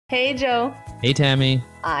Hey, Joe. Hey, Tammy.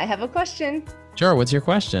 I have a question. Sure, what's your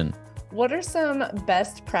question? What are some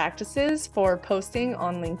best practices for posting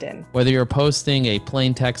on LinkedIn? Whether you're posting a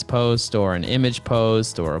plain text post or an image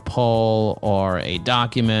post or a poll or a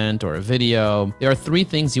document or a video, there are three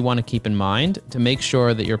things you want to keep in mind to make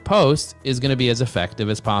sure that your post is going to be as effective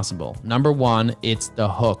as possible. Number one, it's the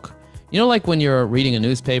hook. You know, like when you're reading a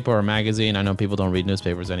newspaper or a magazine, I know people don't read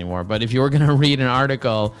newspapers anymore, but if you were going to read an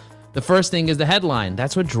article, the first thing is the headline.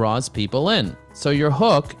 That's what draws people in. So your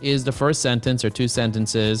hook is the first sentence or two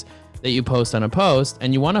sentences that you post on a post,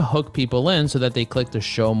 and you want to hook people in so that they click the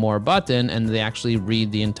show more button and they actually read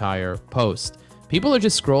the entire post. People are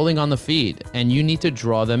just scrolling on the feed, and you need to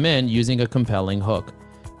draw them in using a compelling hook.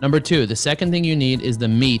 Number two, the second thing you need is the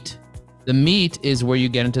meat. The meat is where you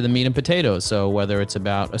get into the meat and potatoes. So whether it's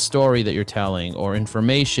about a story that you're telling or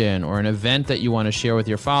information or an event that you want to share with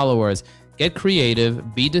your followers, get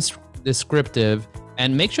creative, be descriptive,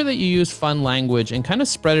 and make sure that you use fun language and kind of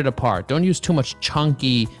spread it apart. Don't use too much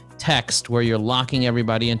chunky text where you're locking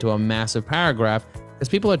everybody into a massive paragraph, because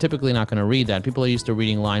people are typically not going to read that. People are used to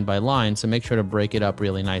reading line by line, so make sure to break it up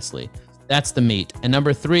really nicely. That's the meat. And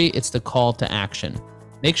number three, it's the call to action.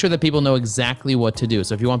 Make sure that people know exactly what to do.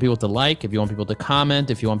 So if you want people to like, if you want people to comment,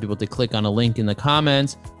 if you want people to click on a link in the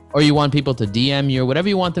comments, or you want people to DM you, whatever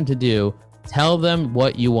you want them to do, tell them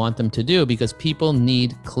what you want them to do, because people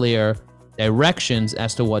need clear directions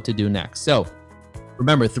as to what to do next. So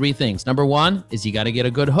remember three things. Number one is you got to get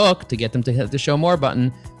a good hook to get them to hit the show more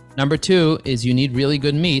button. Number two is you need really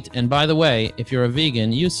good meat. And by the way, if you're a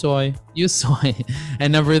vegan, use soy.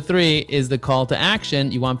 And number three is the call to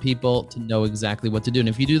action. You want people to know exactly what to do. And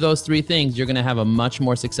if you do those three things, you're going to have a much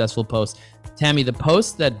more successful post. Tammy, the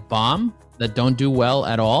posts that bomb, that don't do well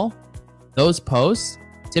at all, those posts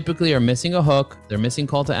typically are missing a hook, they're missing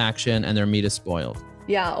call to action, and their meat is spoiled.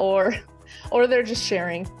 Yeah, or they're just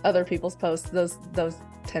sharing other people's posts. Those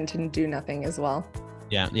tend to do nothing as well.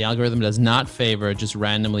 Yeah, the algorithm does not favor just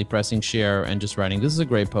randomly pressing share and just writing, this is a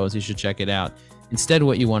great post, you should check it out. Instead,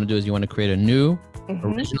 what you want to do is you want to create a new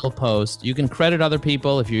original post. You can credit other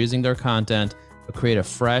people if you're using their content, but create a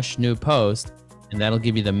fresh new post, and that'll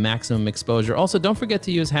give you the maximum exposure. Also, don't forget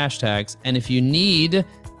to use hashtags. And if you need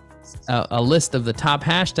a list of the top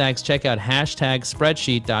hashtags, check out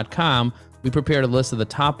hashtagspreadsheet.com. We prepared a list of the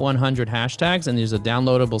top 100 hashtags, and there's a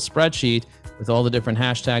downloadable spreadsheet with all the different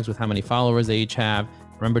hashtags with how many followers they each have.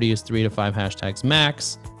 Remember to use 3 to 5 hashtags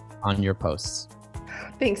max on your posts.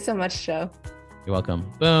 Thanks so much, Joe. You're welcome.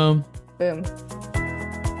 Boom. Boom.